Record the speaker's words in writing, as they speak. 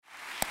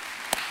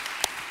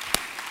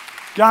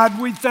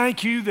God, we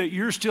thank you that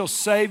you're still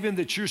saving,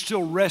 that you're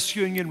still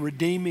rescuing and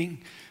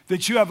redeeming,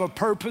 that you have a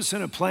purpose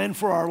and a plan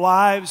for our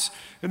lives.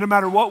 And no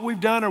matter what we've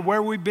done or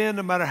where we've been,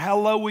 no matter how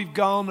low we've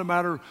gone,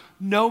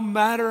 no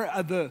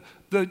matter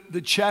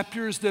the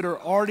chapters that are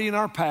already in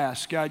our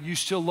past, God, you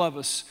still love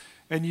us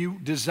and you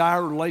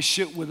desire a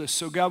relationship with us.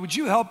 So God, would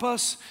you help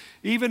us,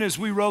 even as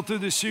we roll through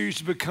this series,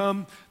 to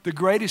become the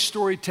greatest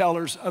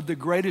storytellers of the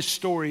greatest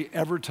story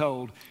ever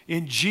told.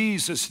 In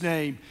Jesus'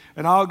 name.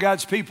 And all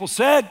God's people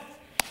said,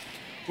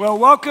 well,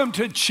 welcome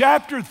to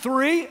chapter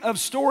 3 of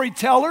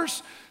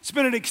Storytellers. It's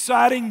been an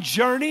exciting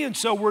journey, and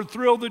so we're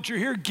thrilled that you're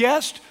here.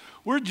 Guest,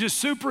 we're just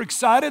super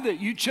excited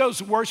that you chose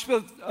to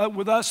worship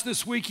with us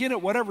this weekend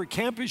at whatever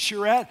campus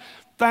you're at.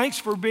 Thanks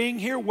for being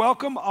here.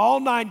 Welcome, all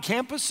 9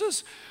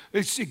 campuses.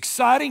 It's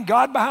exciting.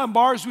 God behind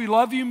bars, we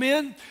love you,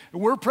 men.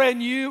 And we're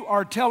praying you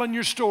are telling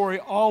your story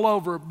all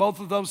over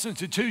both of those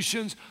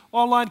institutions.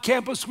 Online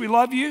campus, we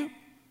love you.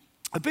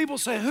 And people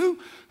say, who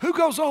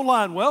goes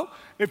online? Well,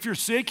 if you're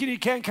sick and you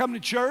can't come to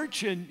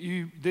church,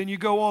 and then you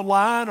go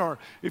online, or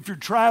if you're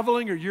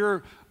traveling, or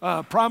you're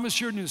promise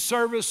you're in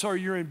service, or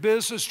you're in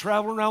business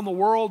traveling around the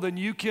world, then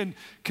you can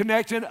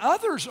connect. And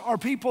others are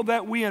people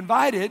that we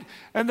invited,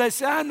 and they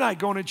say, I'm not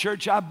going to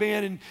church, I've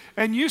been.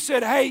 And you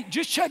said, hey,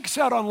 just check us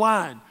out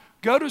online.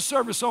 Go to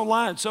service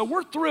online. So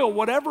we're thrilled,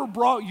 whatever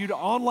brought you to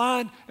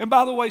online. And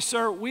by the way,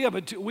 sir,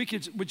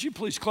 would you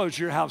please close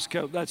your house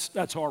coat?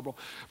 That's horrible.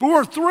 But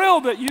we're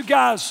thrilled that you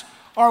guys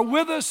are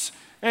with us,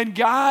 and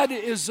God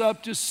is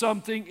up to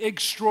something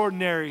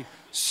extraordinary.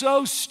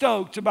 So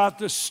stoked about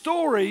the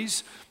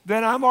stories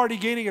that I'm already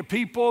getting of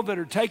people that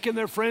are taking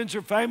their friends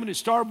or family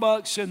to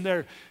Starbucks, and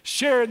they're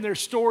sharing their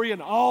story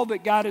and all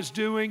that God is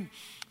doing.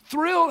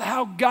 Thrilled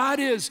how God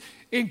is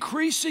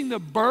increasing the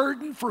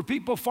burden for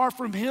people far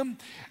from Him,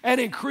 and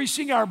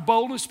increasing our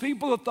boldness.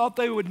 People that thought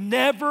they would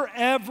never,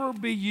 ever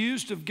be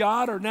used of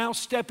God are now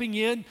stepping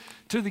in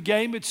to the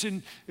game.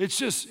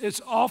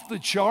 It's off the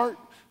chart.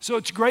 So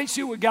it's great to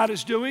see what God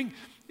is doing.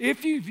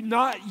 If you've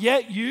not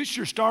yet used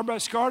your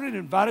Starbucks card and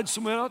invited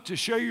someone else to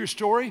share your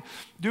story,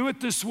 do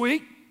it this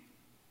week.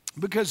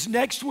 Because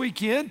next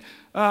weekend,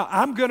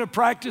 I'm going to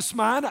practice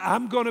mine.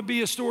 I'm going to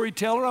be a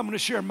storyteller. I'm going to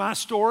share my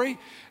story.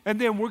 And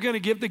then we're going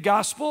to give the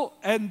gospel.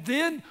 And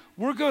then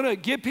we're going to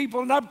give people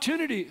an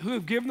opportunity who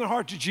have given their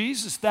heart to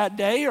Jesus that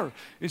day, or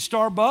in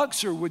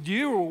Starbucks, or with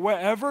you, or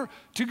wherever,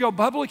 to go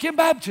public in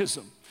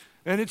baptism.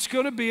 And it's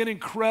going to be an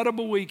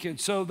incredible weekend.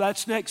 So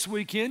that's next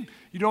weekend.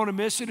 You don't want to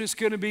miss it. It's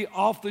going to be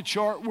off the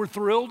chart. We're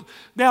thrilled.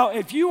 Now,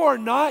 if you are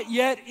not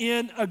yet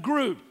in a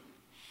group,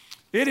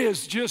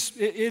 it's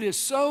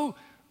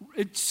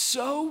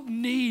so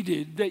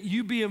needed that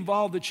you be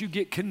involved, that you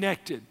get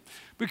connected.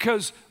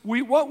 Because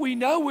what we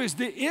know is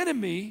the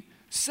enemy,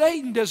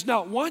 Satan, does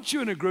not want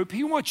you in a group.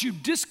 He wants you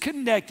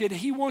disconnected.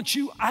 He wants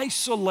you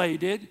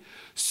isolated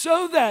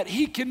so that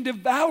he can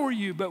devour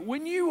you. But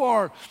when you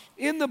are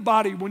in the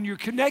body, when you're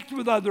connected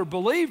with other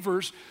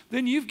believers,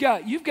 then you've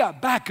got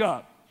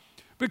backup.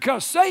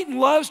 Because Satan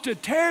loves to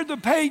tear the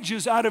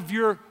pages out of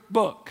your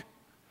book.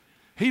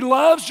 He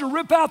loves to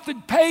rip out the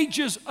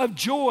pages of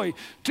joy,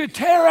 to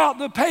tear out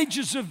the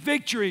pages of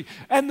victory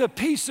and the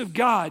peace of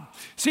God.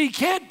 See,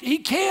 he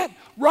can't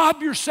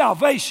rob your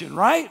salvation,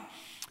 right?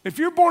 If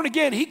you're born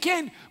again, he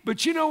can,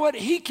 but you know what?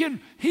 He can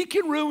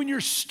ruin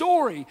your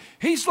story.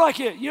 He's like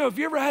if you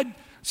ever had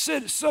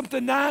said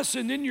something nice,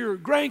 and then your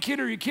grandkid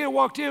or your kid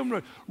walked in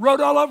and wrote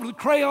all over the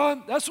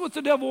crayon. That's what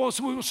the devil wants.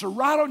 He wants to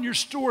write on your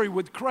story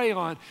with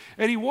crayon,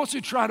 and he wants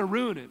to try to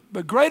ruin it.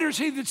 But greater is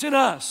he that's in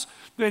us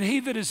than he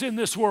that is in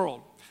this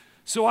world.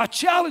 So I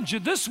challenge you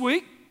this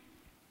week,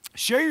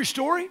 share your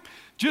story.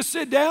 Just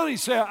sit down and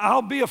say,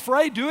 I'll be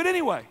afraid, do it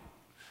anyway.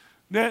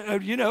 Now,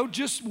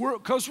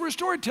 because we're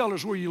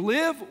storytellers, where you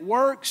live,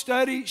 work,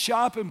 study,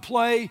 shop, and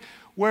play,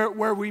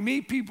 where we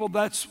meet people.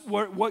 That's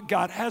what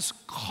God has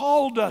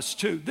called us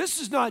to. This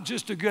is not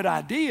just a good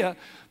idea.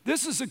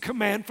 This is a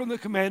command from the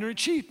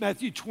commander-in-chief.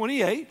 Matthew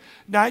 28,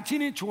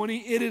 19 and 20.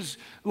 It is,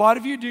 a lot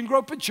of you didn't grow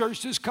up in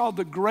church. This is called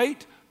the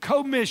Great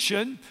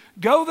Commission.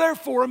 Go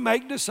therefore and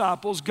make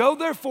disciples. Go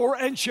therefore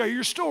and share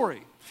your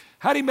story.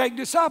 How do you make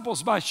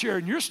disciples? By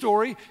sharing your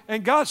story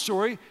and God's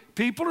story.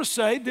 People are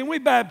saved, then we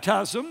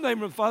baptize them,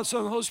 name of the Father,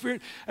 Son, and the Holy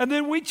Spirit, and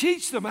then we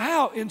teach them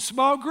how in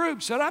small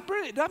groups. Did I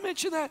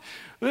mention that?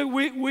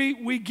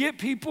 We get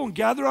people and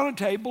gather on a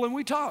table and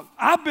we talk.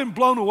 I've been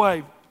blown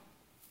away.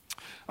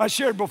 I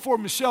shared before,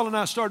 Michelle and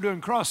I started doing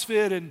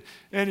CrossFit, and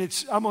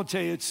I'm going to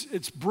tell you,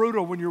 it's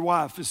brutal when your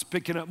wife is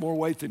picking up more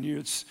weight than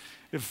you.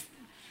 If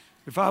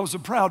I was a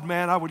proud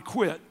man, I would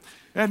quit.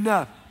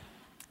 And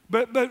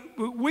but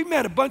we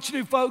met a bunch of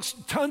new folks.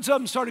 Tons of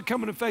them started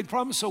coming to Faith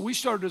Promise, so we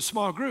started a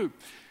small group.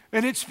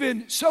 And it's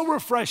been so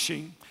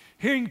refreshing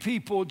hearing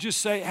people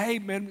just say, hey,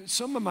 man,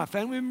 some of my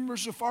family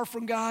members are far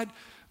from God.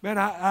 Man,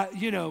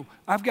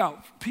 I've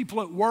got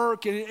people at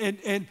work,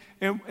 and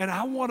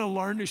I want to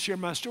learn to share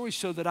my story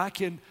so that I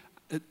can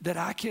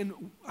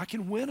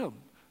win them.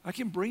 I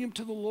can bring them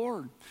to the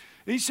Lord.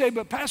 And you say,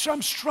 but Pastor,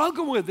 I'm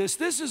struggling with this.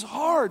 This is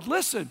hard.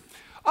 Listen,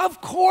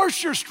 of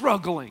course you're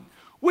struggling.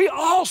 We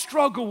all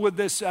struggle with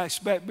this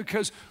aspect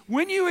because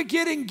when you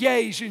get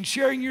engaged in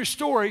sharing your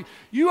story,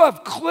 you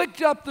have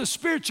clicked up the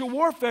spiritual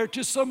warfare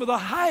to some of the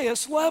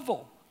highest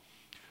level.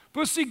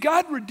 But see,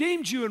 God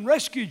redeemed you and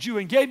rescued you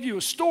and gave you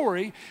a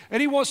story,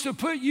 and He wants to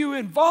put you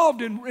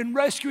involved in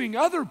rescuing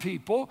other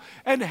people,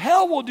 and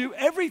hell will do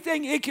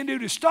everything it can do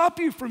to stop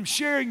you from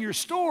sharing your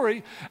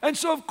story. And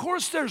so, of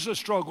course, there's a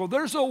struggle.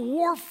 There's a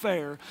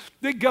warfare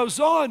that goes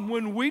on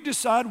when we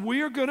decide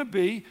we are going to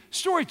be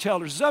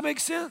storytellers. Does that make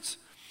sense?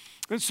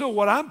 And so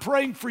what I'm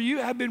praying for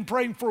you, I've been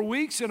praying for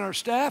weeks in our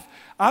staff.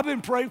 I've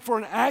been praying for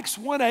an Acts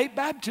 1:8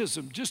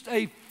 baptism, just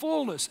a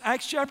fullness,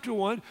 Acts chapter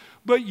 1.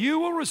 But you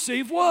will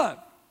receive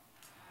what?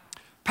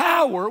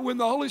 Power when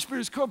the Holy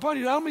Spirit is come upon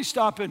you. Now let me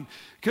stop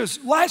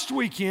because last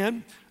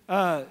weekend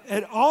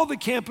at all the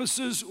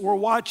campuses were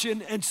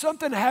watching, and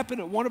something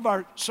happened at one of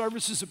our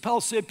services at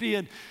Pellissippi,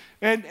 and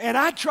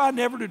I try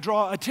never to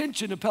draw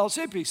attention to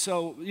Pellissippi.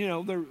 So, you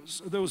know,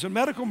 there was a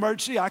medical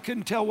emergency. I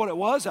couldn't tell what it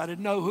was. I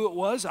didn't know who it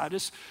was. I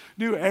just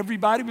knew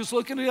everybody was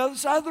looking at the other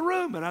side of the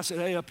room. And I said,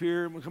 hey, up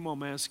here. Come on,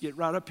 man, let's get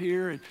right up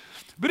here.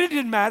 But it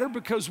didn't matter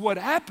because what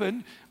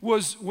happened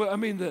was, the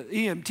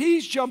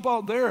EMTs jump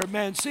out there.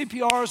 Man,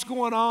 CPR is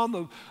going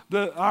on.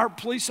 Our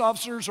police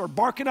officers are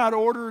barking out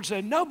orders,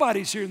 and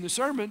nobody's hearing the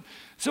sermon.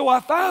 So I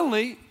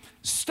finally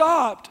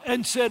stopped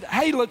and said,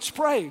 hey, let's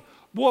pray.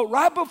 Well,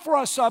 right before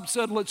I stopped and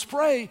said, let's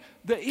pray,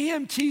 the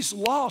EMTs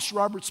lost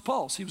Robert's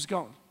pulse. He was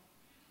gone.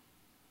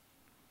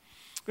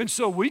 And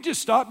so we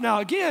just stopped. Now,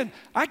 again,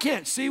 I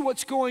can't see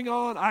what's going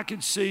on. I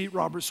can see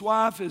Robert's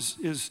wife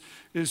is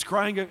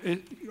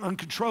crying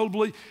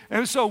uncontrollably.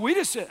 And so we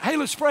just said, hey,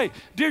 let's pray.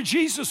 Dear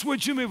Jesus,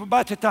 would you move?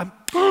 About that time,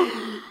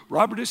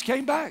 Robert just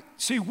came back.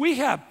 See, we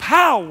have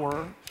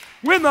power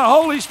when the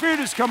Holy Spirit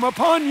has come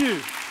upon you.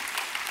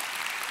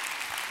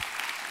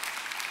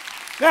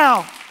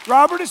 Now,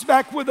 Robert is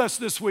back with us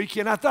this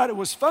weekend. I thought it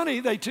was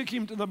funny. They took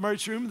him to the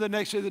emergency room. The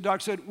next day, the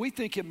doctor said, we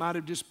think it might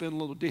have just been a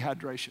little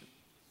dehydration.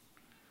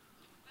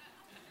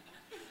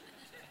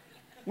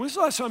 When's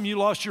the last time you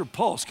lost your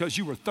pulse because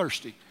you were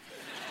thirsty?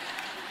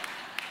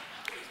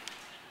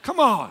 Come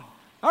on.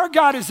 Our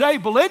God is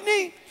able, isn't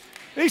He?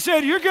 He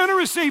said, you're going to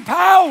receive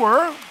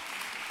power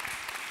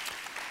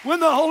when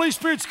the Holy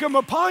Spirit's come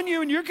upon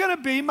you, and you're going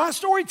to be my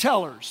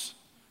storytellers.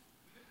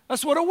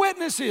 That's what a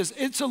witness is.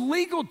 It's a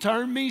legal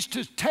term, means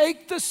to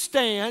take the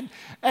stand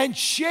and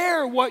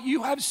share what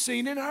you have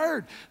seen and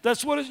heard.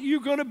 That's what you're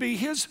going to be,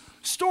 His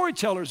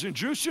storytellers in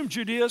Jerusalem,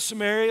 Judea,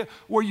 Samaria,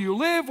 where you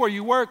live, where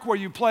you work, where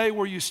you play,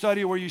 where you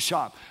study, where you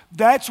shop.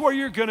 That's where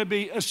you're going to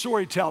be a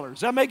storyteller.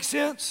 Does that make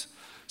sense?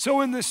 So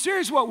in this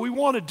series, what we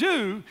want to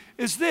do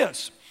is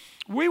this.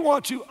 We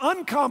want to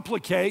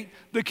uncomplicate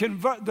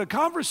the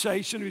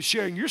conversation of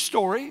sharing your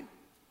story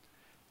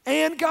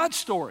and God's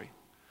story.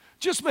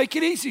 Just make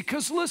it easy,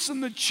 because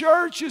listen, the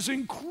church is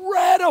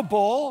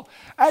incredible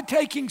at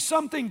taking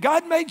something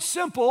God made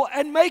simple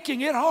and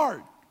making it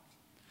hard.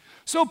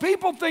 So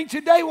people think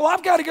today, well,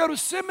 I've got to go to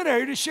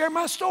seminary to share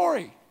my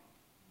story.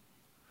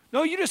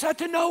 No, you just have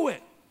to know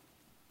it.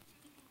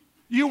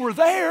 You were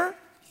there.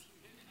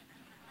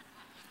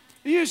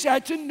 You just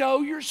had to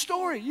know your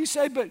story. You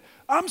say, but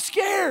I'm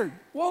scared.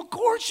 Well, of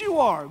course you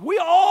are. We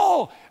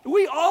all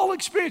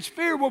experience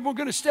fear when we're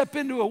going to step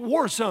into a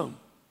war zone.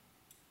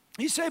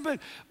 You say, but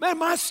man,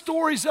 my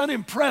story's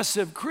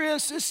unimpressive,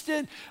 Chris.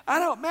 I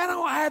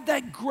don't have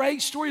that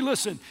great story.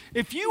 Listen,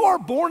 if you are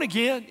born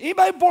again,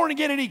 anybody born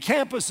again at any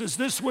campuses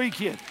this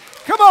weekend?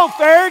 Come on,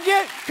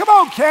 Farragut. Come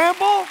on,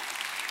 Campbell.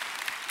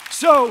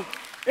 So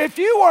if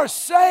you are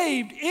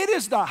saved, it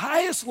is the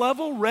highest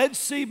level Red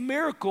Sea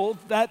miracle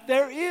that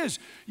there is.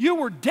 You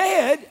were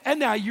dead and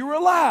now you're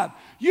alive.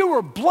 You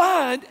were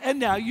blind and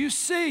now you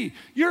see.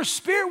 Your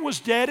spirit was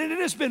dead and it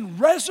has been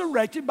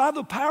resurrected by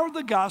the power of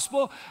the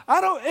gospel.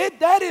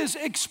 That is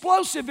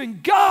explosive,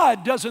 and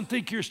God doesn't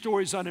think your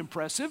story is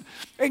unimpressive,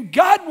 and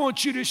God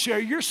wants you to share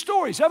your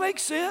stories. That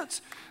makes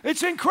sense?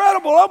 It's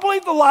incredible. I don't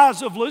believe the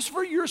lies of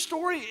Lucifer. Your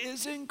story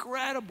is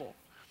incredible.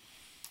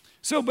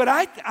 So, but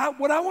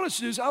what I want us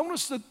to do is I want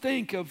us to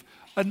think of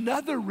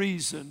another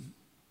reason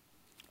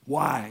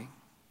why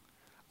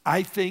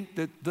I think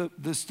that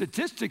the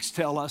statistics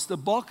tell us the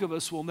bulk of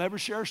us will never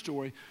share our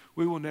story.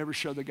 We will never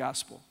share the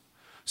gospel.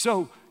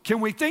 So can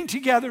we think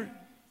together?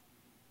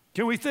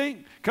 Can we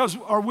think? Because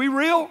are we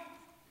real?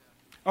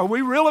 Are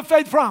we real at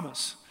Faith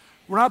Promise?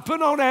 We're not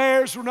putting on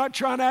airs. We're not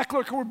trying to act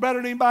like we're better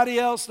than anybody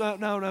else.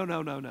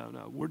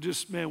 No. We're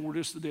just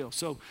the deal.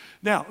 So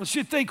now, let's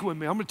just think with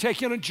me. I'm going to take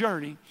you on a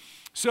journey.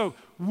 So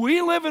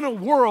we live in a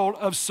world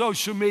of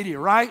social media,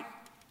 right?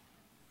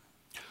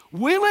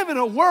 We live in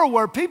a world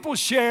where people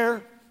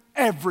share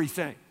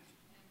everything.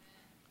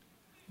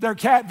 Their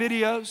cat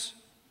videos.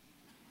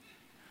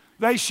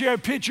 They share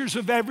pictures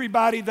of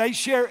everybody. They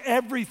share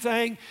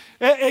everything.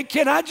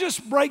 Can I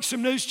just break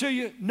some news to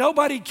you?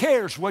 Nobody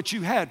cares what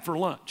you had for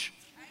lunch.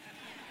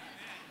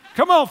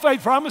 Come on,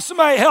 Faith Promise,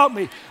 somebody help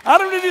me. I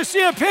don't need to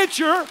see a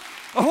picture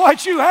of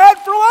what you had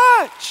for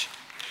lunch.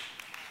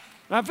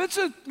 Now, if it's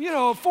a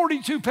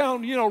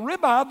 42-pound,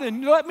 ribeye,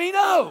 then let me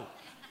know.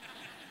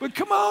 But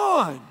come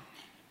on.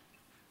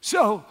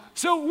 So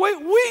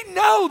we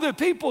know that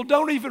people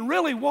don't even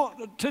really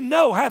want to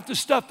know half the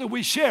stuff that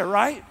we share,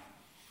 right?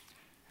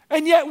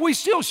 And yet we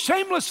still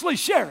shamelessly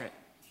share it.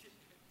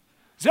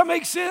 Does that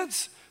make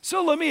sense?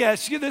 So let me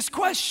ask you this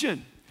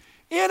question.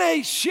 In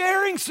a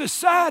sharing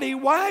society,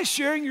 why is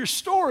sharing your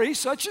story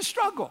such a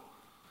struggle?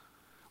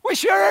 We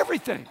share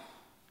everything.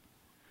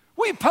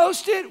 We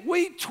post it,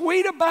 we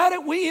tweet about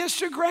it, we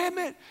Instagram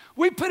it,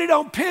 we put it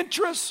on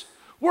Pinterest,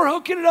 we're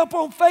hooking it up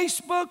on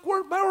Facebook,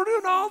 we're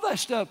doing all that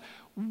stuff.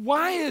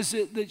 Why is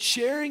it that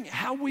sharing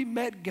how we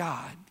met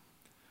God,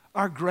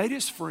 our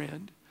greatest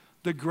friend,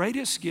 the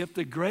greatest gift,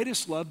 the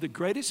greatest love, the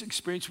greatest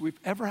experience we've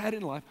ever had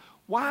in life,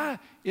 why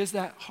is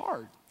that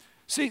hard?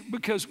 See,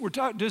 because we're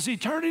talking, does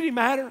eternity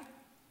matter?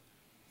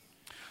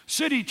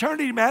 Should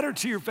eternity matter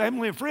to your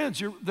family and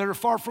friends that are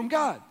far from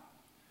God?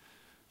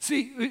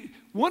 See,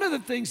 one of the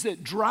things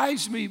that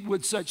drives me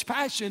with such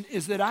passion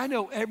is that I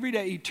know every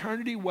day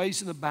eternity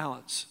weighs in the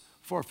balance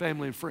for our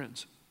family and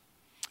friends.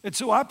 And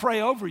so I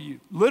pray over you,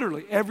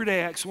 literally, every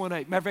day, Acts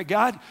 1:8. Matter of fact,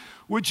 God,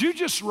 would you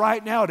just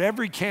right now at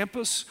every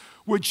campus,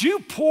 would you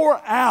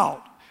pour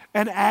out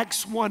an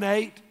Acts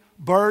 1:8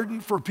 burden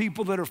for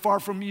people that are far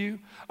from you?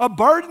 A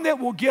burden that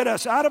will get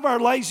us out of our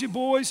lazy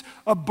boys,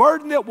 a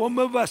burden that will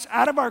move us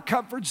out of our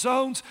comfort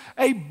zones,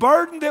 a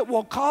burden that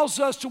will cause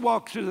us to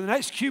walk to the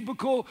next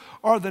cubicle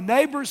or the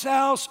neighbor's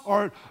house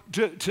or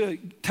to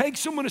take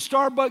someone to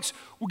Starbucks.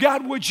 Well,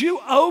 God, would you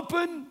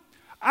open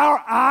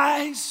our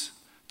eyes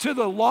to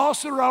the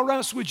lost that are all around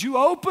us? Would you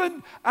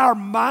open our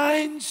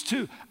minds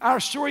to our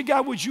story?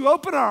 God, would you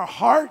open our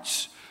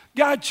hearts,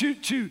 God,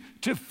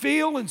 to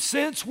feel and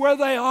sense where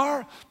they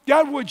are?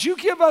 God, would you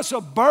give us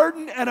a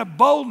burden and a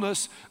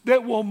boldness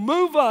that will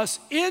move us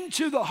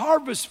into the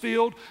harvest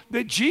field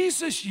that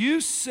Jesus,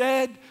 you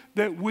said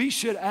that we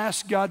should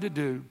ask God to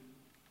do?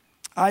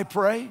 I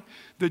pray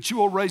that you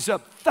will raise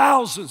up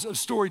thousands of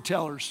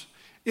storytellers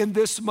in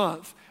this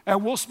month,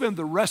 and we'll spend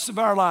the rest of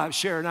our lives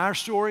sharing our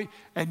story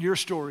and your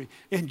story.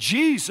 In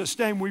Jesus'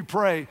 name we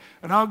pray.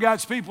 And all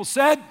God's people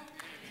said,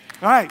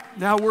 all right,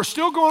 now we're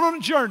still going on a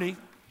journey,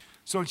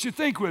 so don't you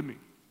think with me.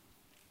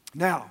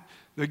 Now,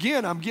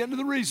 again, I'm getting to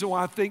the reason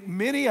why I think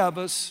many of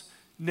us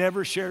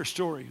never share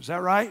story. Is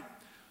that right?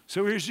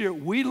 So here's the deal.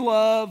 We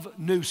love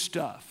new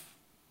stuff.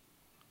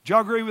 Do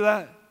y'all agree with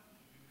that?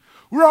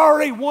 We're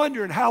already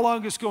wondering how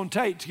long it's going to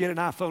take to get an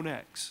iPhone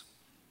X.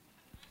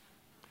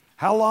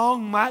 How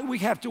long might we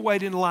have to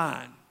wait in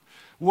line?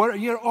 Or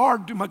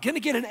am I going to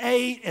get an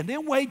 8 and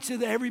then wait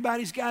till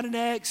everybody's got an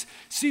X?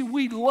 See,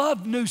 we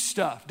love new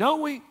stuff,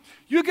 don't we?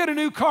 You get a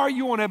new car,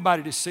 you want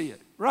everybody to see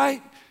it,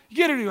 right? You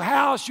get a new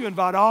house, you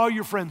invite all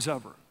your friends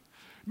over.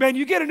 Man,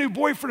 you get a new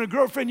boyfriend or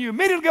girlfriend, you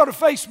immediately go to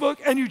Facebook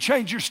and you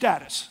change your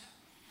status.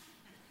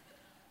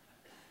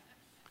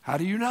 How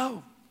do you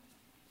know?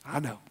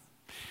 I know.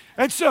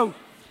 And so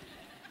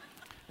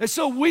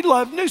we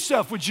love new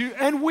stuff, would you?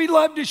 And we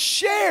love to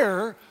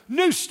share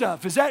new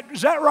stuff. Is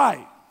that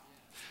right?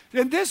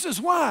 And this is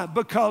why,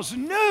 because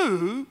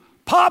new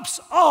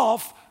pops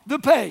off the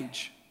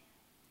page.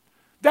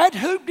 That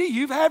hoopty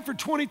you've had for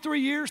 23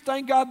 years,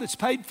 thank God that's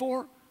paid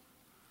for,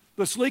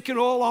 that's leaking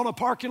oil on a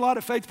parking lot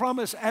at Faith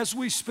Promise as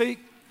we speak,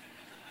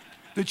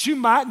 that you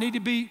might need to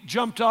be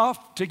jumped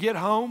off to get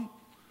home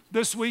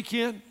this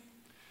weekend.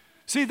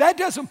 See, that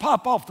doesn't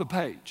pop off the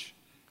page.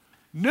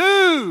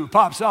 New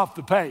pops off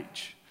the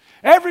page.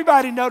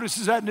 Everybody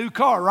notices that new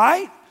car,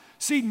 right?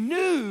 See,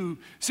 new,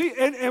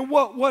 and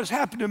what's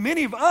happened to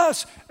many of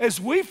us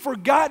is we've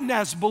forgotten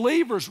as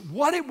believers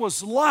what it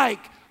was like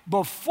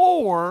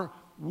before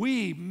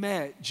we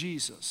met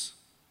Jesus.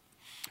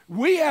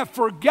 We have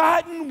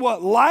forgotten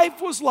what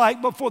life was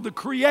like before the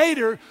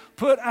Creator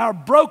put our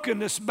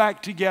brokenness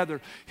back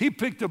together. He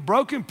picked the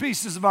broken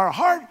pieces of our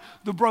heart,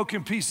 the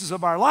broken pieces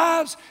of our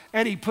lives,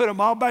 and He put them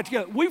all back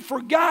together. We've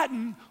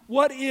forgotten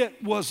what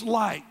it was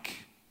like.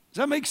 Does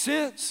that make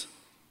sense?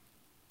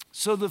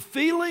 So the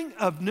feeling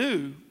of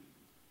new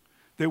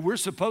that we're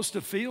supposed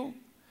to feel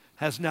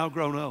has now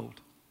grown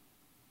old.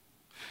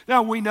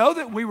 Now, we know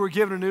that we were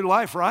given a new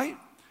life, right?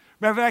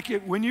 Matter of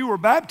fact, when you were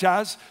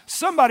baptized,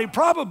 somebody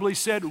probably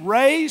said,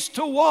 raised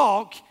to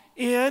walk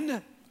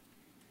in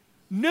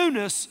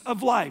newness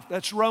of life.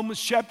 That's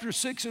Romans chapter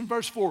 6 and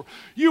verse 4.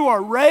 You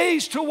are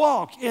raised to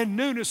walk in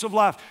newness of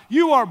life.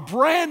 You are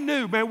brand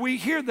new. Man, we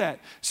hear that.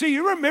 See,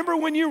 you remember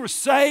when you were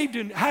saved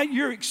and how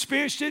you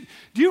experienced it?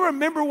 Do you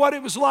remember what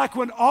it was like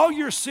when all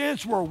your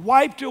sins were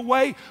wiped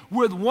away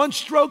with one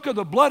stroke of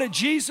the blood of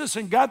Jesus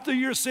and got through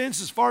your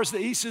sins as far as the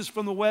east is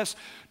from the west?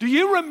 Do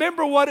you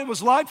remember what it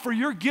was like for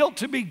your guilt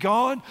to be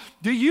gone?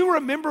 Do you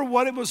remember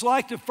what it was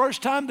like the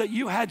first time that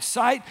you had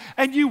sight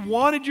and you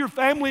wanted your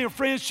family and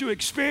friends to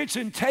experience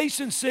and taste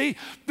and see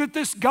that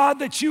this God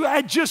that you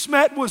had just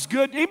met was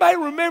good? Anybody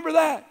remember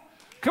that?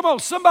 Come on,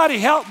 somebody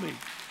help me.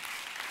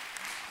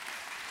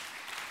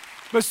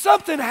 But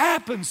something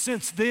happened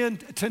since then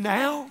to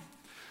now.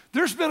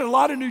 There's been a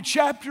lot of new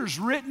chapters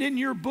written in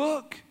your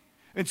book,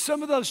 and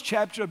some of those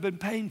chapters have been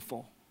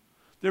painful.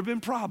 There have been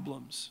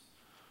problems.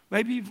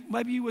 Maybe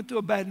you went through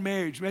a bad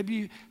marriage. Maybe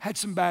you had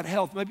some bad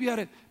health. Maybe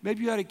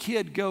you had a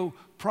kid go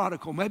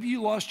prodigal. Maybe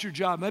you lost your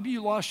job. Maybe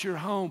you lost your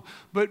home.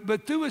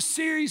 But through a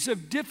series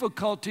of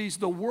difficulties,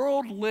 the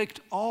world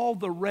licked all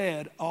the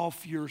red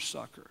off your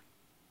sucker.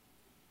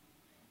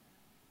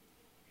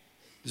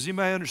 Does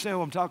anybody understand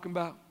what I'm talking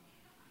about?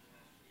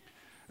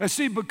 And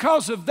see,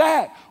 because of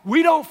that,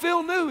 we don't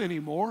feel new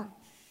anymore.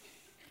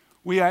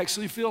 We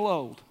actually feel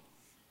old.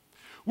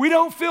 We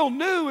don't feel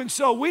new, and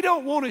so we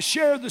don't want to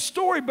share the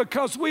story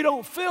because we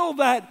don't feel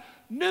that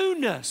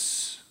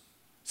newness.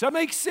 Does that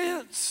make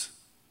sense?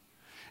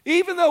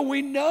 Even though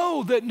we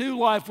know that new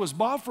life was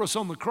bought for us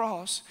on the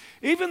cross,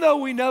 even though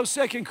we know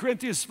 2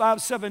 Corinthians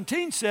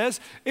 5:17 says,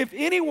 if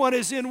anyone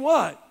is in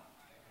what?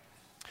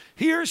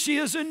 He or she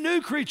is a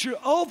new creature.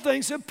 Old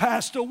things have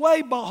passed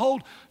away.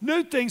 Behold,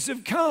 new things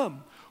have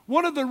come.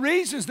 One of the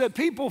reasons that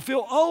people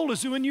feel old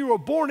is when you were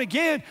born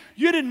again,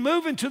 you didn't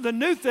move into the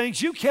new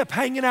things. You kept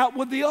hanging out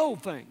with the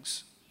old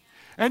things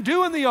and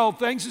doing the old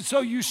things. And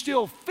so you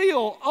still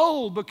feel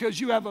old because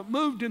you haven't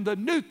moved in the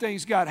new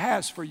things God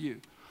has for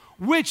you,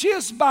 which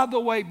is, by the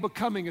way,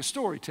 becoming a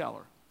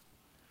storyteller.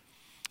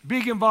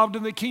 Being involved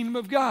in the kingdom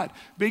of God,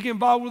 being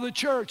involved with a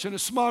church and a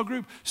small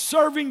group,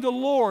 serving the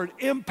Lord,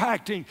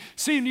 impacting.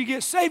 See, when you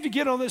get saved, you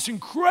get on this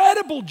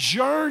incredible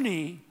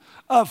journey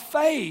of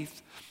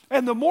faith.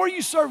 And the more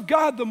you serve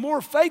God, the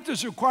more faith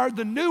is required,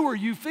 the newer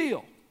you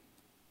feel.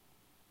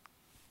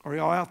 Are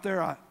y'all out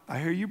there? I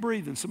hear you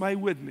breathing. Somebody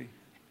with me.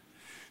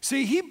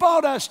 See, He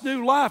bought us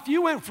new life.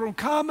 You went from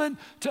common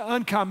to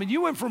uncommon.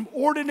 You went from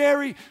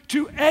ordinary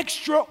to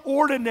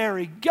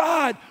extraordinary.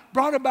 God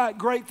brought about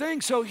great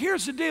things. So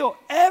here's the deal.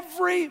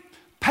 Every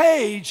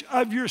page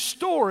of your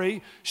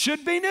story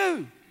should be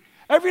new.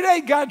 Every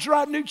day God's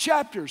writing new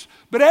chapters.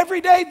 But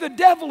every day the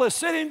devil is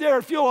sitting there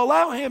if you'll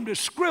allow him to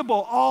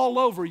scribble all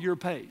over your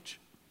page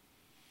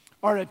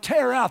or to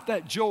tear out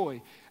that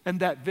joy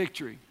and that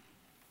victory.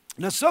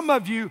 Now some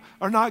of you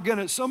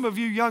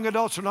young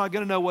adults are not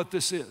going to know what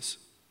this is.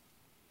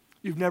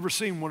 You've never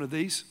seen one of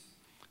these.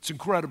 It's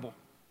incredible.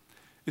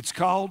 It's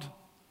called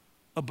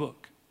a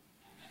book.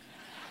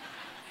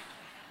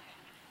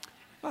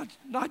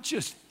 Not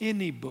just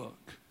any book.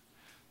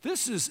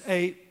 This is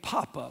a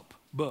pop-up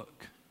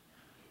book.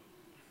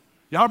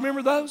 Y'all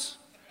remember those?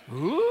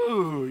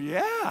 Ooh,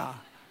 yeah.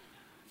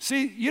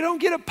 See, you don't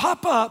get a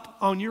pop-up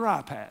on your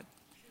iPad.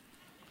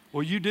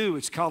 Well, you do.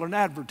 It's called an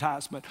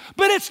advertisement.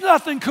 But it's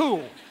nothing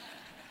cool.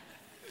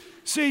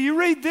 See, you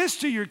read this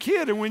to your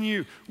kid, and when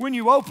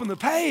you open the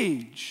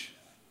page,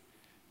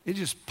 it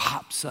just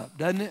pops up,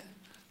 doesn't it?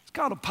 It's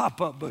called a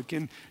pop-up book,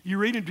 and you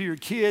read them to your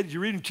kids,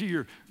 you read them to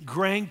your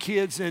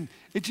grandkids, and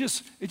it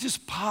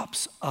just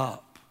pops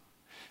up.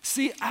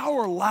 See,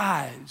 our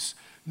lives,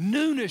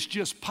 newness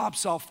just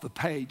pops off the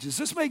page. Does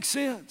this make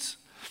sense?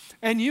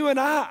 And you and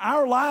I,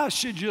 our lives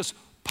should just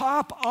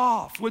pop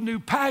off with new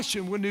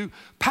passion, with new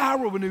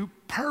power, with new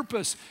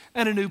purpose,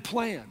 and a new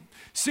plan.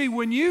 See,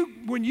 when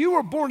you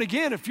were born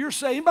again, if you're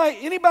saved,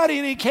 anybody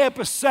in any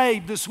campus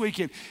saved this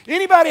weekend,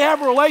 anybody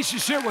have a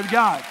relationship with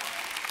God,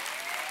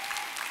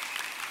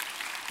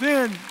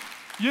 then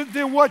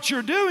what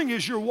you're doing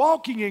is you're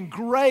walking in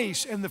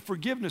grace and the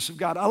forgiveness of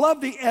God. I love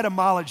the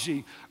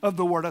etymology of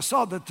the word. I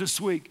saw that this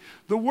week.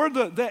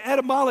 The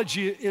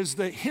etymology is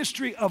the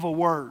history of a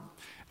word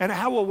and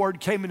how a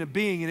word came into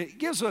being, and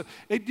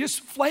it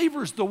just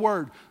flavors the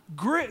word.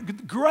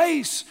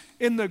 Grace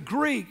in the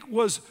Greek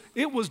was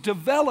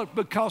developed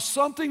because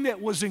something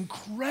that was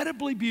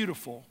incredibly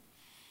beautiful,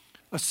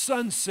 a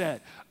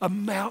sunset, a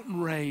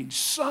mountain range,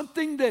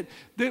 something that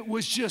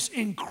was just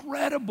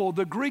incredible.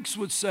 The Greeks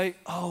would say,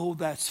 oh,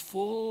 that's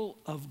full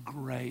of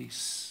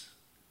grace.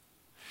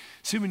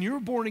 See, when you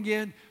were born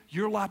again,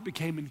 your life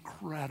became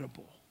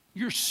incredible.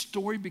 Your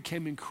story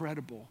became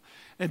incredible.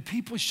 And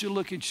people should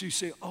look at you and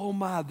say, oh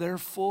my, they're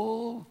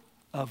full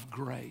of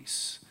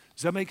grace.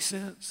 Does that make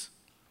sense?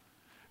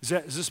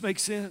 Does this make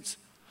sense?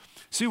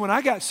 See, when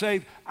I got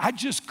saved, I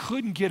just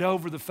couldn't get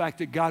over the fact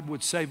that God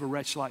would save a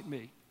wretch like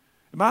me.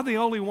 Am I the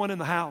only one in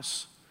the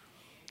house?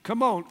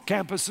 Come on,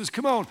 campuses,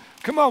 come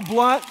on,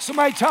 Blunt.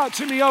 Somebody talk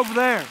to me over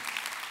there.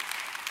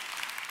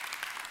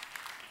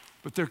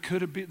 But there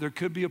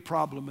could be a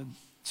problem, and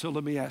so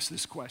let me ask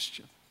this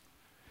question.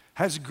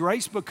 Has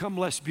grace become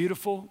less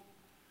beautiful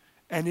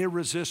and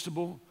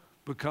irresistible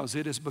because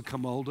it has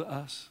become old to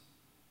us?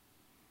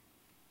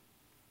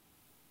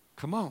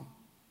 Come on.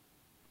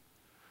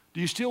 Do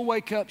you still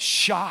wake up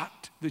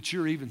shocked that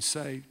you're even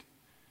saved?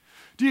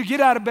 Do you get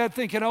out of bed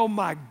thinking, oh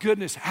my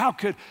goodness, how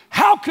could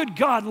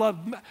God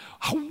love me?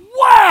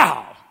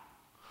 Wow!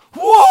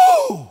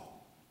 Whoa!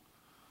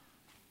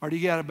 Or do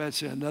you get out of bed and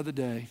say, another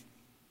day?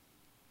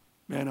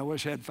 Man, I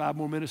wish I had 5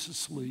 more minutes of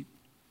sleep.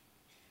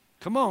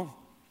 Come on.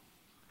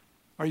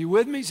 Are you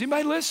with me? Is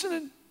anybody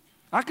listening?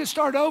 I can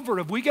start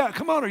over.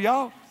 Come on, are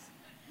y'all?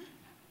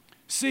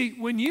 See,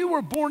 when you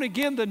were born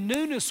again, the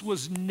newness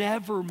was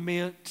never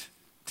meant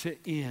to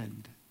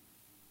end.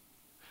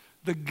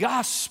 The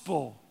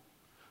gospel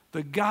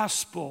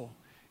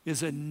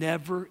is a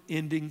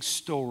never-ending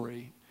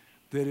story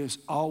that is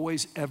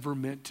always ever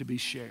meant to be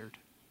shared.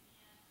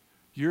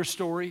 Your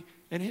story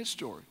and his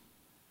story.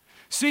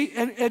 See,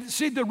 and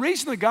see, the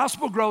reason the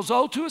gospel grows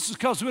old to us is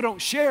because we don't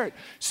share it.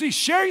 See,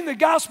 sharing the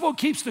gospel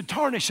keeps the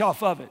tarnish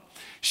off of it.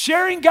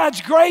 Sharing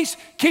God's grace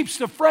keeps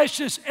the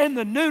freshness and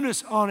the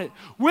newness on it.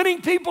 Winning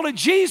people to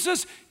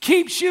Jesus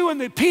keeps you in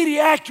the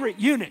pediatric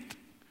unit.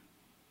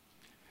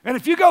 And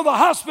if you go to the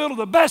hospital,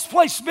 the best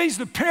place to be is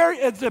the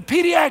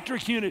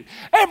pediatric unit.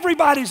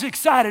 Everybody's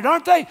excited,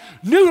 aren't they?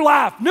 New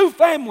life, new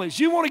families.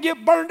 You want to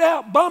get bummed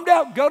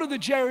out, go to the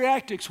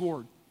geriatrics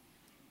ward.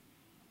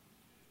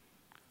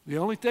 The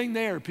only thing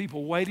there are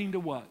people waiting to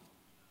what?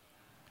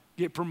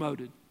 Get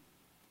promoted.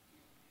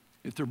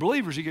 If they're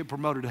believers, you get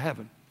promoted to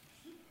heaven.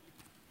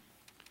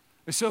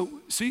 And so,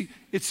 see,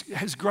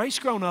 has grace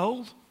grown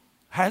old?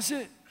 Has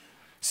it?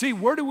 See,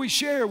 where do we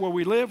share? Where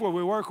we live, where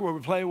we work, where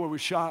we play, where we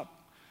shop?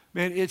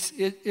 Man,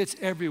 it's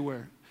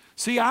everywhere.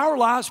 See, our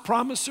lives,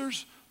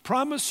 promisers'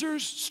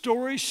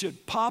 stories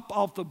should pop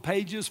off the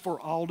pages for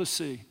all to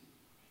see.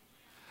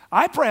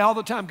 I pray all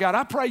the time, God,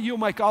 I pray you'll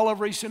make all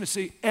over East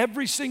Tennessee,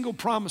 every single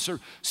promiser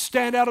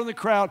stand out in the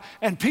crowd,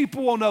 and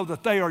people will know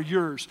that they are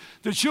yours.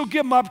 That you'll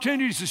give them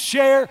opportunities to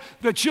share,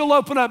 that you'll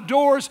open up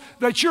doors,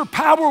 that your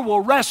power will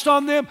rest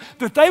on them,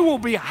 that they will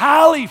be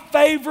highly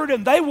favored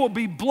and they will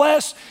be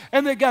blessed,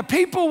 and that God,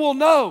 people will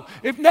know.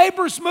 If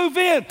neighbors move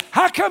in,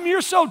 how come you're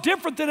so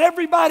different than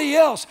everybody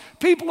else?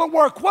 People at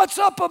work, what's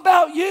up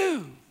about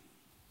you?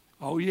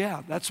 Oh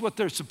yeah, that's what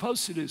they're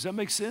supposed to do. Does that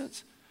make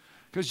sense?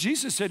 Because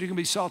Jesus said you can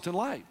be salt and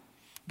light.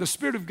 The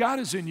Spirit of God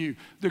is in you.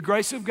 The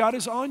grace of God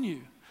is on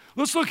you.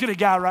 Let's look at a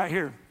guy right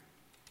here.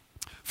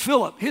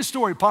 Philip, his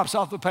story pops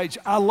off the page.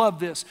 I love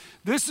this.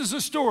 This is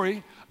a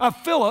story of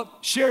Philip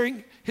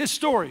sharing his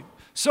story.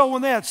 So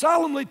when they had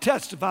solemnly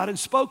testified and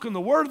spoken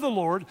the word of the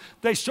Lord,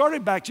 they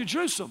started back to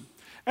Jerusalem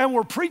and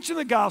were preaching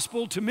the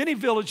gospel to many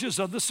villages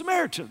of the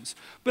Samaritans.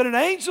 But an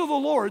angel of the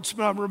Lord,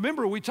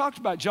 remember we talked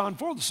about John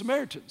 4, the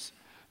Samaritans.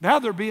 Now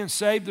they're being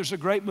saved. There's a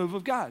great move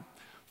of God.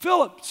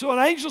 So an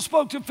angel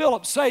spoke to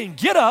Philip, saying,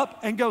 get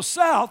up and go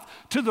south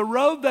to the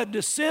road that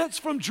descends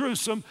from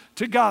Jerusalem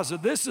to Gaza.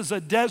 This is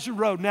a desert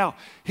road. Now,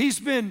 he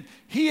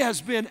has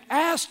been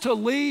asked to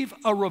leave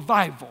a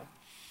revival.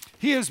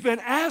 He has been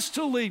asked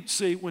to leave.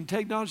 See, when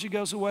technology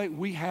goes away,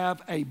 we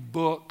have a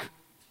book.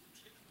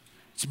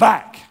 It's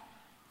back.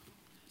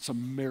 It's a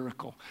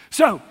miracle.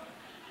 So,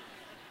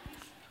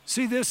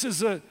 see, this is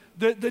the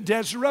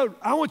desert road.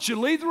 I want you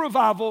to leave the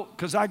revival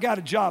because I got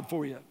a job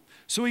for you.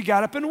 So he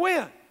got up and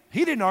went.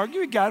 He didn't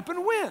argue, he got up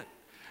and went.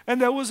 And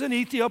there was an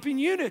Ethiopian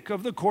eunuch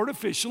of the court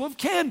official of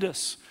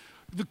Candace,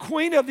 the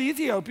queen of the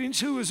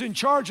Ethiopians, who was in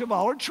charge of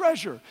all her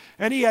treasure.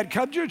 And he had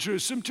come to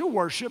Jerusalem to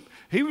worship.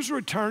 He was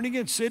returning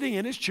and sitting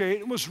in his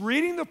chariot and was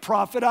reading the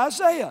prophet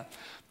Isaiah.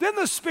 Then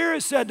the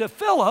Spirit said to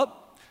Philip,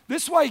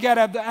 this is why you got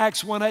to have the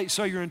Acts 1:8,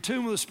 so you're in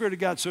tune with the Spirit of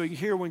God, so you can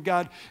hear when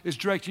God is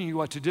directing you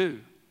what to do.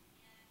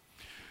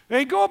 And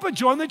he go up and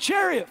join the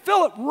chariot.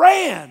 Philip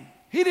ran.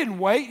 He didn't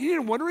wait. He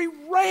didn't wonder. He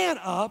ran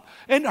up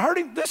and heard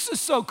him. This is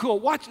so cool.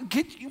 Watch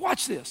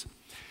this.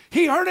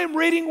 He heard him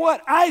reading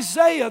what?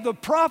 Isaiah, the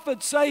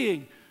prophet,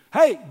 saying,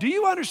 hey, do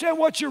you understand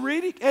what you're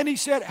reading? And he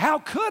said, how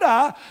could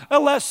I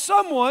unless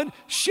someone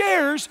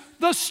shares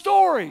the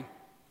story?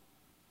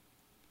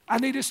 I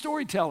need a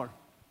storyteller.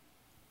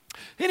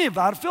 And he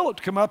invited Philip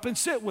to come up and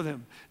sit with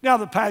him. Now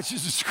the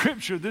passage of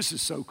scripture, this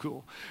is so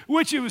cool,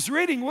 which he was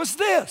reading was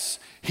this.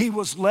 He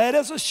was led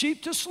as a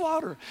sheep to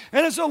slaughter,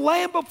 and as a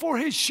lamb before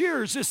his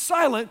shearers is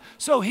silent,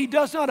 so he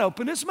does not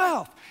open his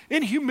mouth.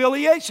 In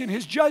humiliation,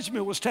 his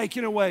judgment was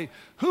taken away.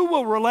 Who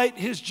will relate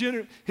his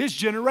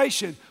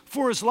generation?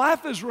 For his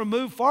life is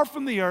removed far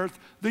from the earth.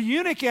 The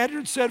eunuch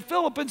entered, said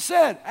Philip, and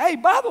said, hey,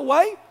 by the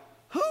way,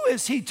 who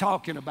is he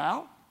talking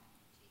about?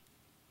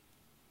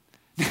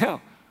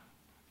 Now,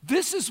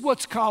 this is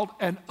what's called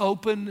an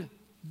open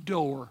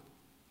door.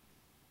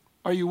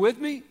 Are you with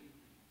me?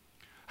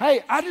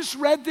 Hey, I just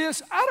read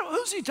this.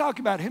 Who's he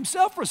talking about,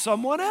 himself or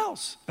someone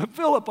else? And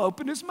Philip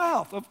opened his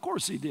mouth. Of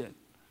course he did.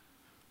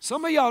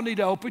 Some of y'all need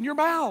to open your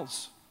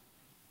mouths.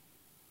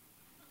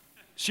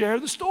 Share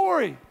the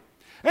story.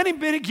 And in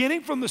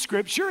beginning from the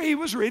scripture he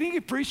was reading,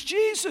 he preached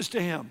Jesus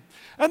to him.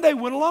 And they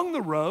went along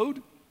the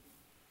road.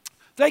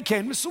 They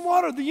came to some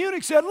water. The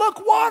eunuch said,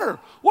 look, water.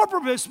 What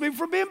prevents me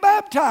from being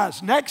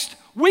baptized? Next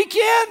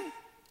weekend,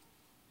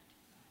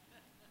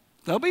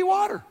 there'll be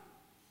water.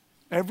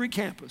 Every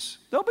campus,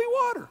 there'll be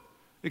water,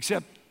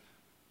 except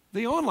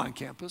the online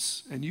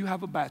campus, and you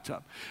have a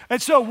bathtub.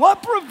 And so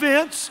what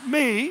prevents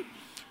me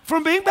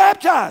from being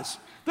baptized?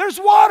 There's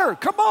water.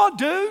 Come on,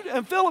 dude.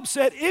 And Philip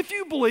said, if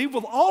you believe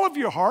with all of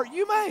your heart,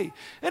 you may.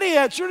 And he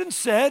answered and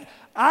said,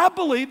 I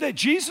believe that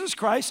Jesus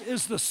Christ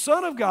is the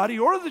Son of God. He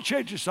ordered the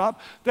chariot to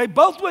stop. They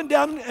both went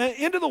down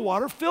into the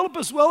water, Philip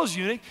as well as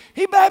eunuch.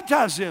 He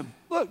baptized him.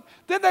 Look,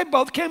 then they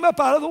both came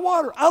up out of the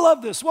water. I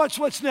love this. Watch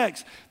what's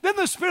next. Then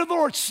the Spirit of the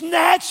Lord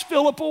snatched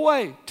Philip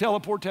away.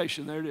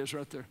 Teleportation. There it is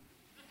right there.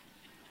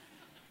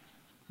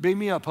 Beam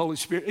me up, Holy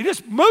Spirit. He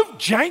just moved,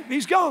 jank,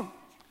 he's gone.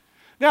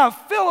 Now,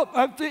 Philip,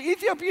 if the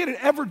Ethiopian had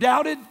ever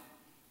doubted,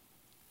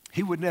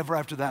 he would never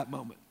after that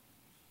moment.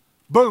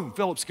 Boom,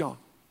 Philip's gone.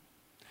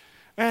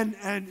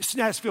 and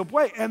snatched Philip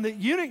away. And the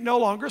eunuch no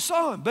longer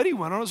saw him, but he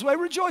went on his way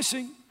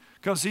rejoicing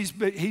because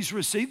he's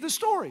received the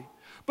story.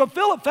 But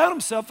Philip found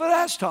himself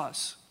at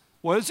Azotus.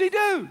 What does he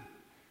do?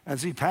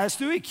 As he passed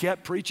through, he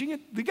kept preaching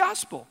the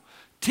gospel,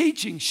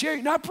 teaching,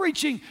 sharing, not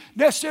preaching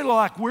necessarily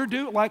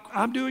like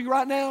I'm doing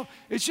right now.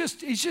 He's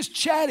just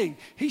chatting.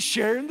 He's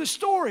sharing the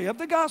story of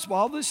the gospel,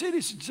 all the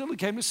cities until he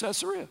came to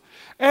Caesarea.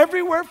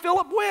 Everywhere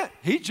Philip went,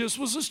 he just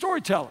was a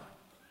storyteller.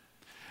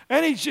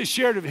 And he just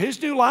shared of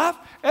his new life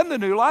and the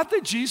new life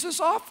that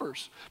Jesus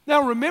offers.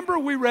 Now remember,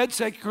 we read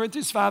 2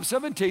 Corinthians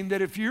 5:17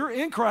 that if you're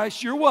in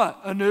Christ, you're what?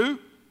 Anew.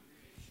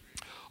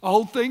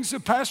 Old things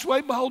have passed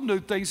away, behold, new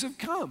things have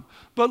come.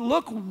 But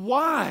look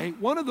why,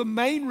 one of the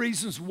main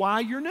reasons why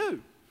you're new.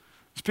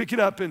 Let's pick it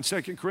up in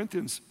 2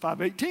 Corinthians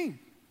 5:18.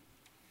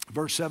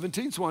 Verse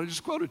 17, so I want to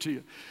just quote it to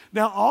you.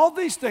 Now all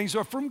these things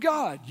are from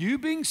God. You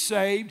being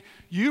saved,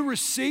 you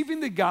receiving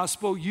the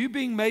gospel, you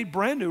being made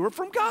brand new are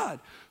from God,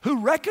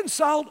 who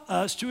reconciled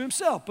us to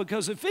himself.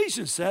 Because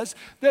Ephesians says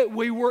that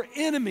we were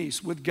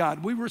enemies with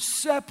God. We were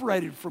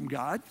separated from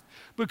God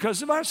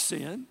because of our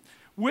sin.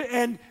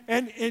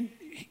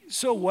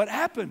 So what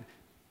happened?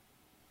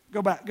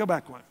 Go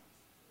back one.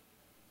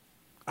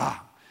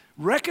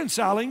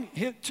 Reconciling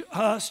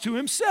us to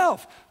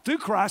himself through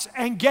Christ,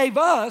 and gave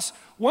us,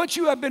 once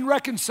you have been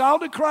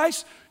reconciled to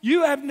Christ,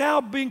 you have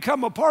now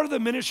become a part of the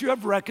ministry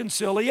of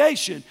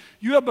reconciliation.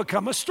 You have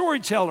become a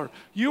storyteller.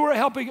 You are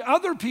helping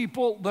other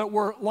people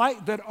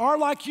that are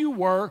like you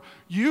were.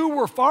 You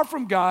were far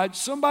from God.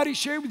 Somebody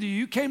shared with you.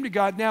 You came to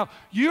God. Now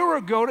you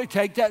are going to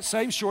take that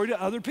same story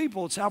to other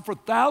people. It's how for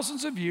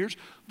thousands of years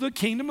the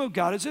kingdom of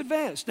God has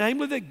advanced.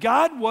 Namely, that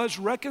God was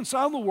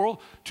reconciling the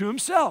world to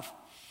himself,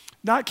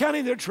 not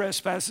counting their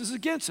trespasses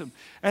against him.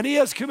 And he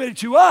has committed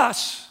to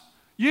us,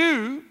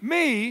 you,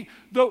 me,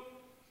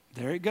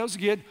 there it goes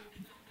again.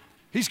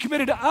 He's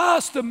committed to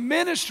us the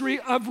ministry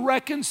of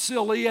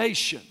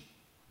reconciliation.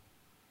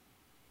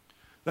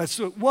 That's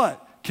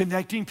what?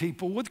 Connecting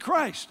people with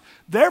Christ.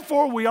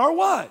 Therefore, we are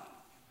what?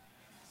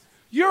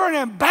 You're an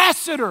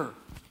ambassador,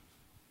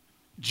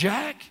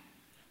 Jack.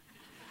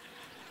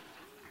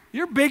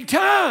 You're big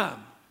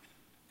time.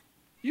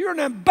 You're an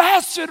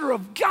ambassador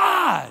of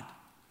God.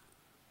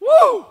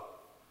 Woo!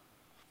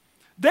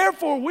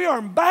 Therefore, we are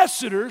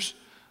ambassadors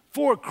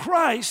for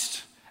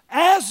Christ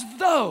as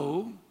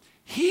though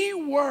he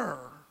were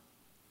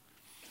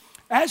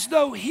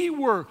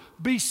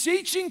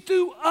beseeching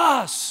through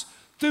us,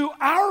 through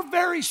our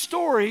very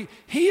story.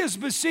 He is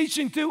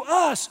beseeching through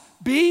us,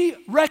 be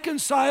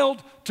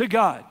reconciled to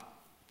God.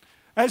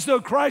 As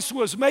though Christ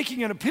was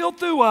making an appeal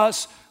through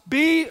us,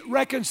 be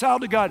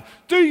reconciled to God.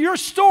 Through your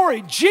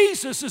story,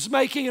 Jesus is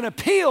making an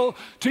appeal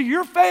to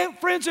your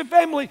friends and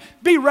family,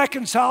 be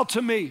reconciled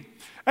to me.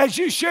 As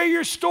you share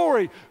your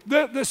story,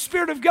 the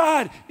Spirit of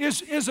God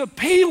is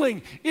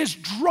appealing, is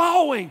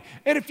drawing.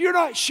 And if you're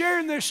not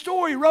sharing their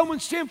story,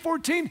 Romans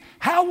 10:14,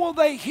 how will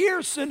they hear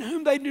in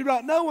whom they do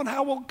not know, and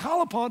how will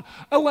call upon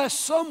unless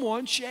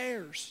someone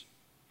shares?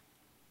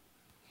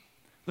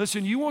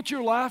 Listen, you want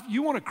your life,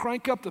 you want to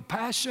crank up the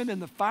passion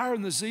and the fire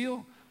and the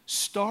zeal?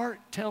 Start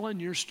telling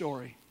your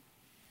story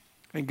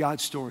and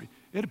God's story.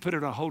 It'll put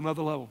it on a whole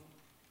nother level.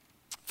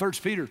 1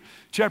 Peter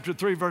chapter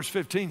 3, verse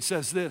 15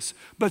 says this,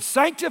 but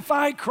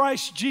sanctify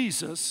Christ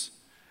Jesus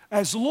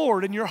as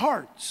Lord in your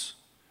hearts.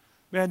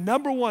 Man,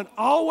 number one,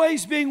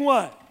 always being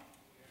what?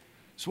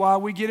 That's why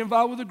we get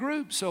involved with a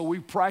group, so we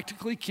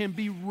practically can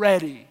be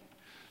ready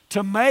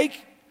to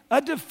make a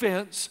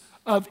defense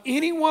of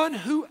anyone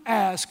who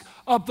asks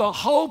of the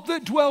hope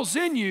that dwells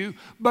in you,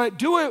 but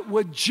do it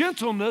with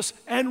gentleness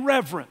and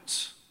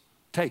reverence.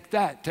 Take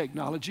that,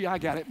 technology. I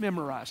got it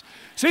memorized.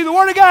 See, the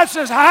Word of God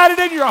says, hide it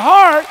in your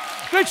heart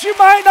that you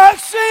might not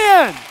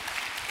sin.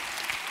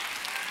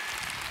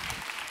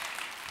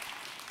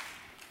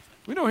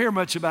 We don't hear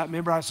much about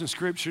memorizing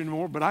Scripture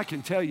anymore, but I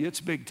can tell you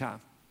it's big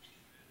time.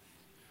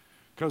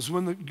 Because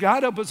when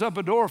God opens up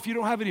a door, if you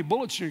don't have any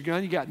bullets in your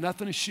gun, you got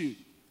nothing to shoot.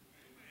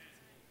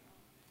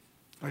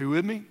 Are you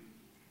with me?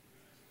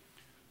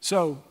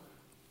 So,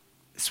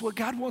 it's what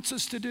God wants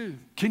us to do.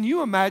 Can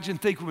you imagine,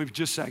 think with me for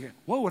just a second,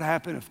 what would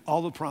happen if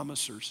all the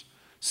promisers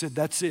said,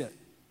 that's it.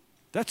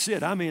 That's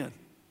it, I'm in.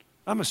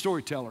 I'm a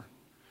storyteller.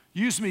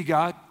 Use me,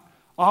 God.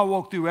 I'll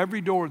walk through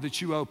every door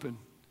that you open.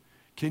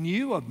 Can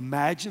you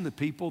imagine the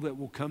people that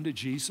will come to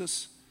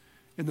Jesus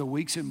in the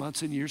weeks and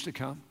months and years to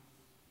come?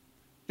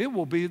 It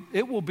will be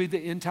the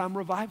end time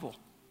revival.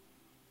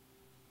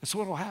 That's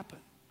what will happen.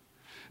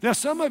 Now,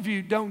 some of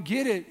you don't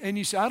get it, and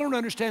you say, I don't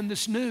understand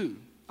this new.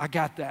 I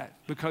got that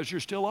because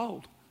you're still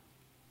old.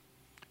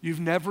 You've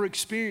never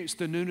experienced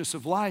the newness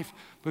of life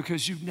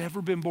because you've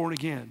never been born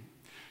again.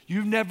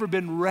 You've never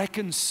been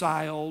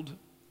reconciled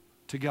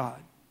to God.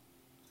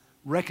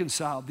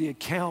 Reconciled, the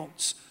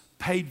accounts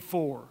paid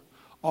for,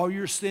 all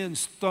your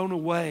sins thrown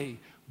away,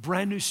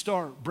 brand new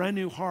start, brand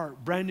new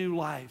heart, brand new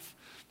life.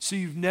 So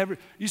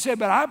you say,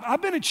 but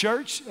I've been in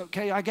church.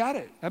 Okay, I got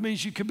it. That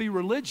means you can be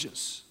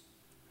religious.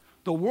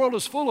 The world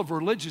is full of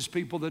religious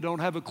people that don't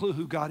have a clue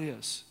who God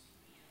is.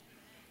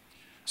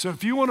 So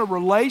if you want a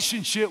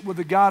relationship with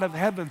the God of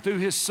heaven through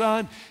his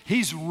Son,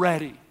 he's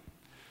ready.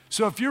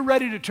 So if you're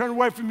ready to turn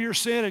away from your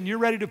sin and you're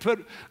ready to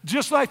put,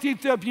 just like the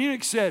Ethiopian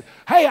eunuch said,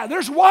 hey,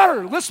 there's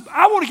water.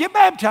 I want to get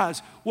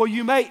baptized. Well,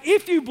 you may,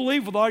 if you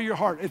believe with all your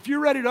heart. If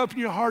you're ready to open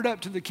your heart up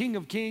to the King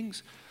of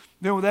Kings,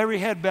 then with every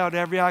head bowed,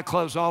 every eye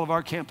closed, all of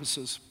our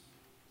campuses,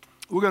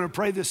 we're going to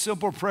pray this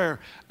simple prayer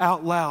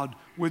out loud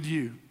with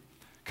you.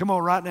 Come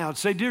on right now.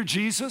 Say, dear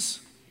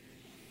Jesus,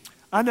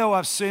 I know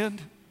I've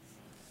sinned,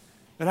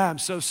 and I am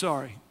so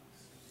sorry.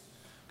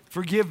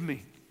 Forgive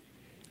me.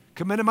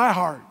 Come into my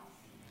heart.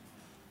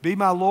 Be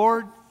my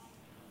Lord.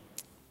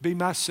 Be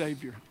my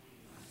Savior.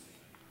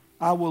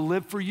 I will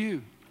live for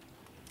you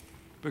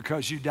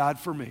because you died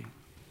for me.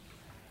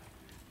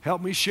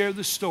 Help me share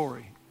the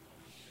story.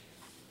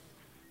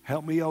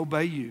 Help me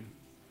obey you.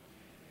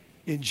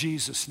 In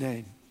Jesus'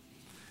 name.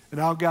 And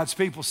all God's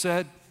people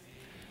said,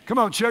 come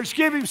on, church,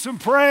 give him some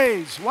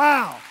praise.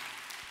 Wow.